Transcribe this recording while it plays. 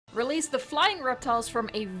Release the flying reptiles from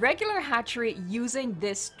a regular hatchery using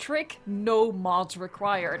this trick, no mods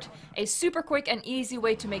required. A super quick and easy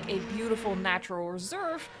way to make a beautiful natural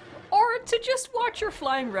reserve, or to just watch your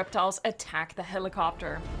flying reptiles attack the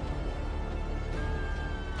helicopter.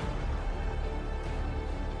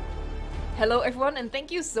 Hello everyone, and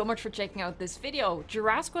thank you so much for checking out this video.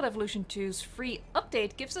 Jurassic World Evolution 2's free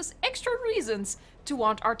update gives us extra reasons to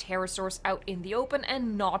want our pterosaurs out in the open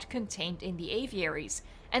and not contained in the aviaries.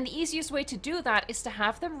 And the easiest way to do that is to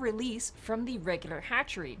have them release from the regular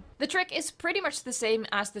hatchery. The trick is pretty much the same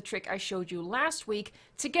as the trick I showed you last week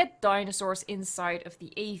to get dinosaurs inside of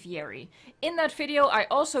the aviary. In that video I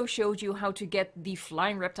also showed you how to get the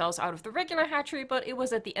flying reptiles out of the regular hatchery, but it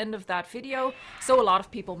was at the end of that video, so a lot of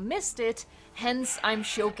people missed it. Hence I'm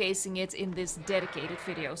showcasing it in this dedicated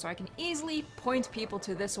video, so I can easily point people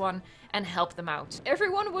to this one and help them out.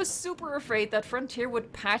 Everyone was super afraid that Frontier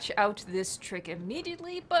would patch out this trick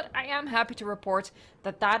immediately, but I am happy to report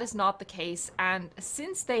that that is not the case, and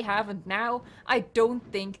since they haven't now, I don't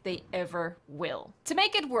think they ever will. To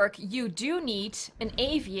make it work, you do need an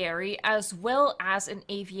aviary as well as an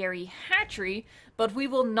aviary hatchery, but we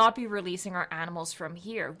will not be releasing our animals from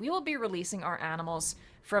here. We will be releasing our animals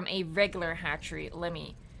from a regular hatchery. Let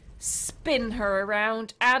me spin her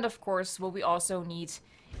around, and of course what we also need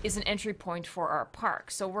is an entry point for our park.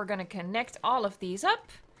 So we're going to connect all of these up.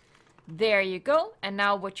 There you go. And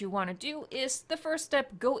now what you want to do is the first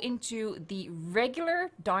step, go into the regular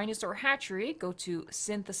dinosaur hatchery, go to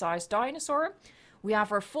synthesize dinosaur. We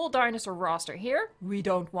have our full dinosaur roster here. We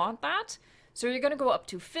don't want that. So you're going to go up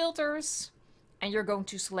to filters and you're going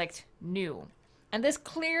to select new. And this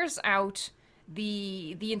clears out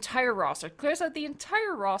the entire roster. It clears out the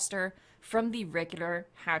entire roster from the regular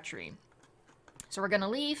hatchery. So we're going to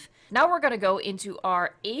leave. Now we're going to go into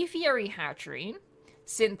our aviary hatchery.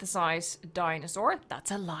 Synthesize dinosaur.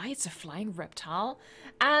 That's a lie, it's a flying reptile.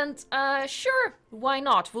 And sure, why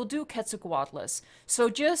not? We'll do Quetzalcoatlus. So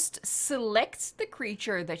just select the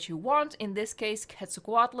creature that you want, in this case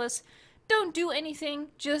Quetzalcoatlus. Don't do anything,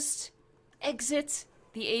 just exit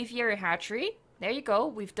the aviary hatchery. There you go,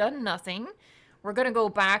 we've done nothing. We're gonna go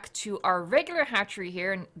back to our regular hatchery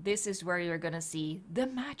here, and this is where you're gonna see the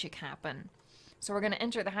magic happen. So we're going to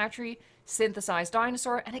enter the hatchery, synthesize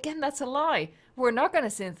dinosaur, and again, that's a lie. We're not going to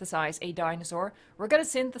synthesize a dinosaur. We're going to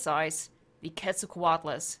synthesize the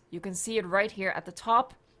Quetzalcoatlus. You can see it right here at the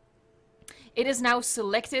top. It is now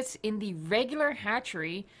selected in the regular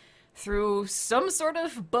hatchery through some sort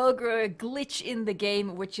of bug or glitch in the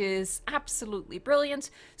game, which is absolutely brilliant.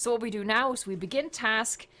 So what we do now is we begin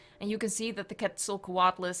task, and you can see that the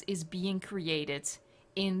Quetzalcoatlus is being created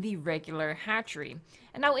in the regular hatchery.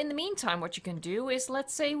 And now in the meantime, what you can do is,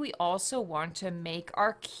 let's say we also want to make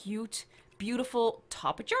our cute, beautiful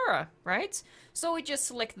Tapejara, right? So we just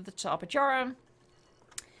select the Tapejara.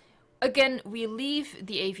 Again, we leave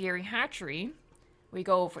the aviary hatchery. We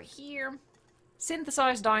go over here,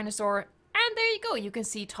 synthesize dinosaur, and there you go, you can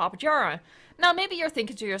see Tapejara. Now maybe you're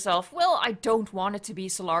thinking to yourself, well, I don't want it to be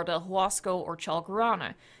Salar del Huasco or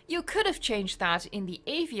Chalgorana. You could have changed that in the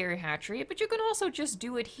aviary hatchery, but you can also just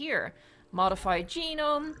do it here. Modify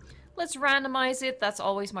genome, let's randomize it, that's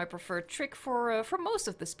always my preferred trick for most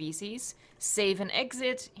of the species. Save and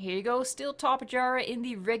exit, here you go, still Tapejara in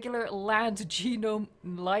the regular land genome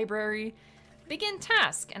library. Begin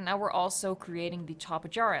task, and now we're also creating the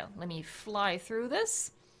Tapejara. Let me fly through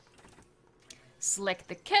this. Select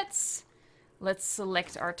the kits. Let's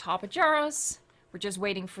select our Tapejaras. We're just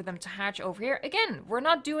waiting for them to hatch over here. Again, we're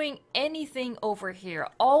not doing anything over here.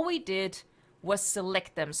 All we did was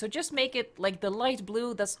select them. So just make it like the light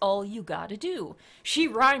blue. That's all you gotta do. She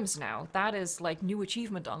rhymes now. That is like new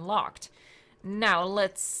achievement unlocked. Now,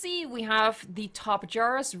 let's see. We have the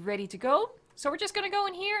Tapejaras ready to go. So we're just gonna go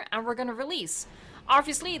in here and we're gonna release.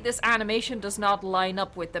 Obviously, this animation does not line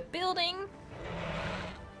up with the building,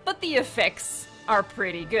 but the effects are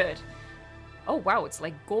pretty good. Oh wow, it's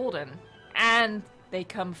like golden. And they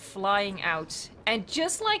come flying out. And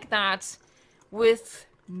just like that, with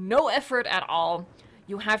no effort at all,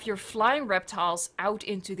 you have your flying reptiles out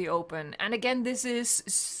into the open. And again, this is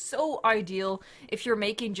so ideal if you're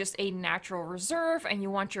making just a natural reserve and you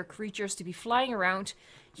want your creatures to be flying around.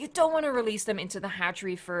 You don't want to release them into the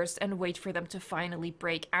hatchery first and wait for them to finally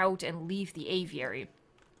break out and leave the aviary.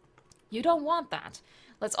 You don't want that.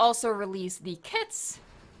 Let's also release the kits.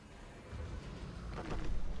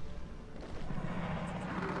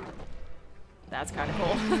 That's kind of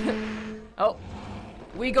cool. Oh,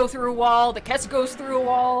 we go through a wall, the kits goes through a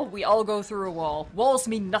wall, we all go through a wall. Walls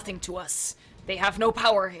mean nothing to us. They have no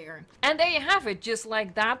power here. And there you have it, just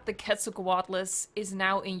like that, the Quetzalcoatlus is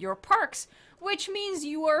now in your parks, which means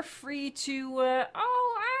you are free to,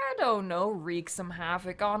 oh, I don't know, wreak some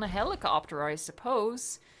havoc on a helicopter, I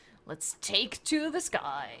suppose. Let's take to the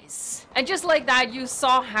skies. And just like that, you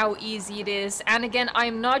saw how easy it is. And again,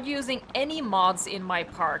 I'm not using any mods in my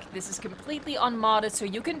park. This is completely unmodded, so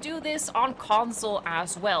you can do this on console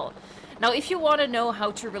as well. Now, if you want to know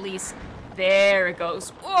how to release... There it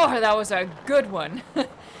goes. Oh, that was a good one.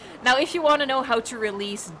 Now, if you want to know how to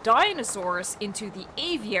release dinosaurs into the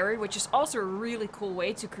aviary, which is also a really cool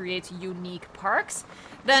way to create unique parks,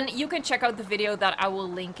 then you can check out the video that I will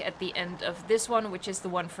link at the end of this one, which is the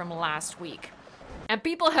one from last week. And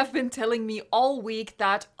people have been telling me all week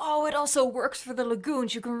that, oh, it also works for the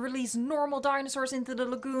lagoons. You can release normal dinosaurs into the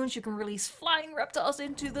lagoons. You can release flying reptiles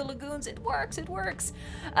into the lagoons. It works, it works.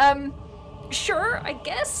 Sure, I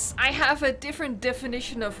guess I have a different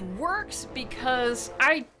definition of works because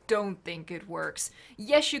I don't think it works.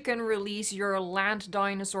 Yes, you can release your land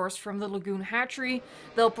dinosaurs from the lagoon hatchery.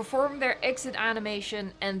 They'll perform their exit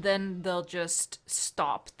animation and then they'll just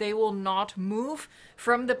stop. They will not move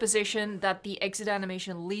from the position that the exit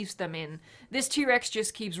animation leaves them in. This T-Rex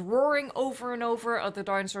just keeps roaring over and over. Other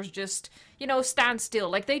dinosaurs just, you know, stand still.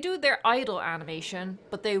 Like, they do their idle animation,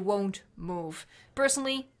 but they won't move.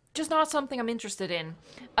 Personally, just not something I'm interested in.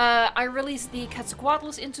 I released the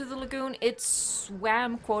Quetzalcoatlus into the lagoon. It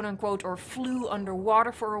swam, quote-unquote, or flew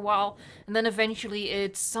underwater for a while, and then eventually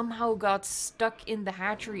it somehow got stuck in the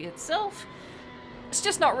hatchery itself. It's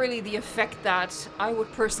just not really the effect that I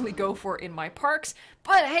would personally go for in my parks,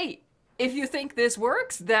 but hey, if you think this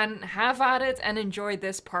works, then have at it and enjoy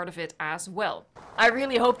this part of it as well. I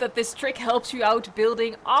really hope that this trick helps you out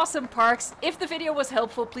building awesome parks. If the video was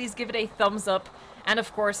helpful, please give it a thumbs up. And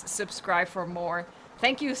of course, subscribe for more.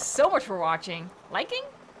 Thank you so much for watching, liking,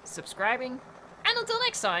 subscribing, and until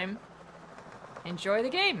next time, enjoy the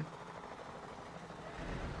game.